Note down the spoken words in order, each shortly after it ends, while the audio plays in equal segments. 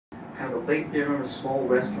kind of a late dinner in a small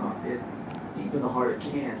restaurant deep in the heart of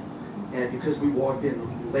Cannes. And because we walked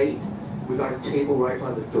in late, we got a table right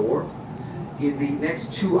by the door. In the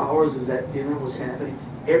next 2 hours as that dinner was happening,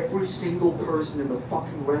 every single person in the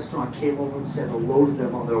fucking restaurant came over and said hello to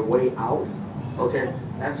them on their way out. Okay?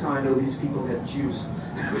 That's how I know these people have juice.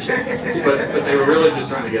 Okay? but they were really just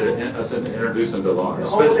trying to get us to introduce them to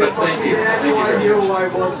Lars. But thank you. They had no idea who I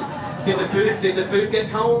was. Did the food get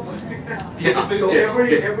cold? Yeah. So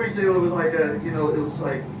every single, it was like a, you know, it was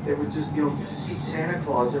like they were just, you know, to see Santa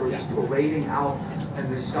Claus, they were just parading out,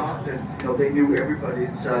 and they stopped, and you know, they knew everybody.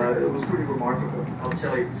 It was pretty remarkable, I'll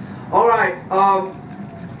tell you. All right.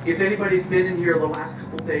 If anybody's been in here the last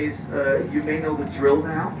couple of days, you may know the drill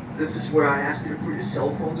now. This is where I ask you to put your cell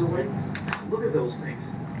phones away. Look at those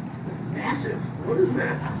things. Massive. What is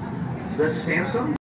that? That's Samsung?